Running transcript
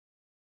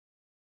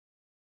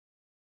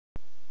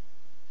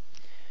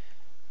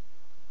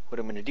What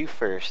I'm going to do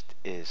first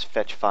is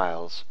fetch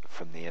files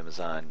from the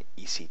Amazon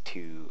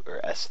EC2 or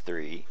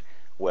S3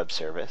 web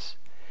service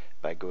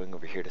by going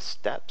over here to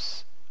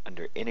Steps,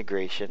 under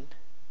Integration,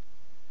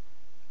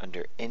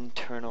 under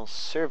Internal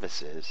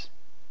Services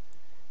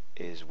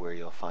is where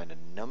you'll find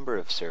a number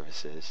of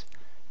services,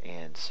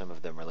 and some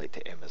of them relate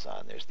to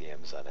Amazon. There's the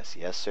Amazon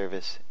SES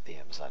service, the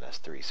Amazon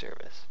S3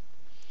 service.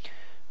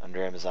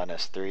 Under Amazon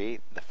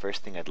S3, the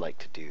first thing I'd like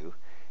to do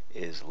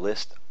is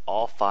list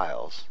all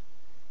files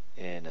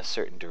in a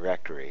certain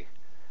directory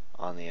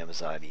on the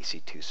Amazon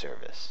EC2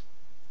 service.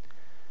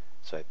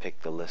 So I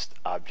pick the List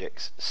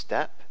Objects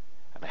step,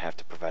 and I have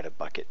to provide a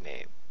bucket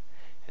name.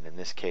 And in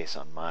this case,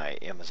 on my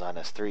Amazon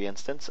S3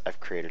 instance, I've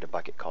created a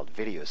bucket called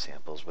Video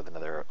Samples with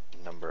another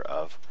number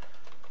of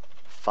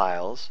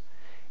files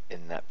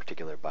in that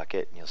particular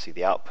bucket. And you'll see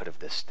the output of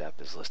this step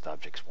is List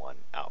Objects 1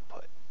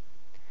 output.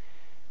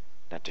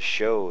 Now to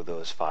show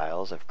those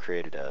files, I've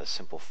created a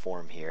simple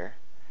form here.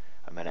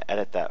 I'm going to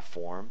edit that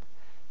form,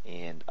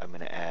 and I'm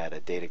going to add a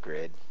data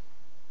grid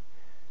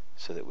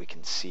so that we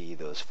can see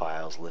those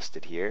files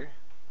listed here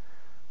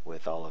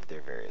with all of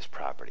their various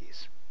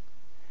properties.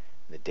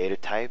 The data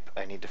type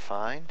I need to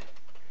find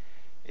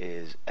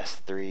is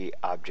S3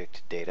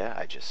 object data.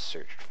 I just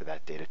searched for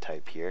that data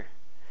type here.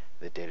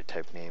 The data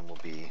type name will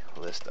be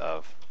list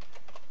of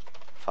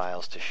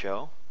files to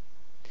show.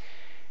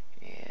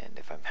 And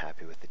if I'm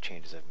happy with the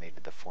changes I've made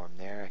to the form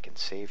there, I can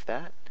save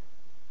that.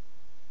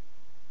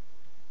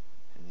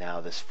 And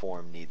now this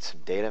form needs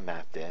some data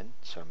mapped in,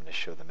 so I'm going to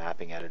show the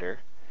mapping editor.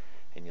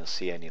 And you'll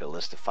see I need a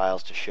list of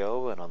files to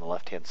show, and on the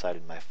left hand side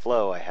in my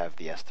flow I have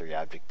the S3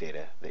 object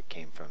data that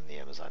came from the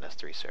Amazon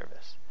S3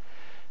 service.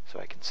 So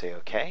I can say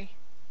OK.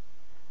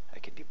 I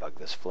can debug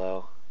this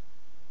flow,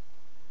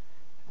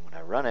 and when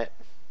I run it,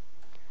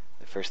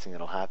 the first thing that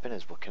will happen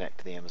is we'll connect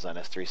to the Amazon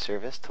S3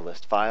 service to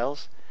list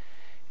files,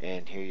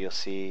 and here you'll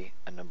see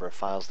a number of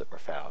files that were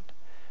found.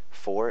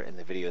 4 in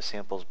the video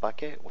samples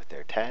bucket with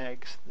their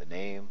tags, the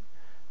name,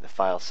 the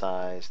file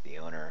size, the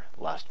owner,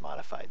 last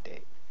modified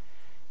date.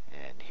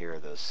 And here are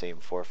those same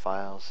 4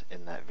 files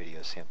in that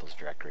video samples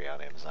directory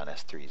on Amazon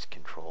S3's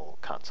control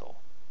console.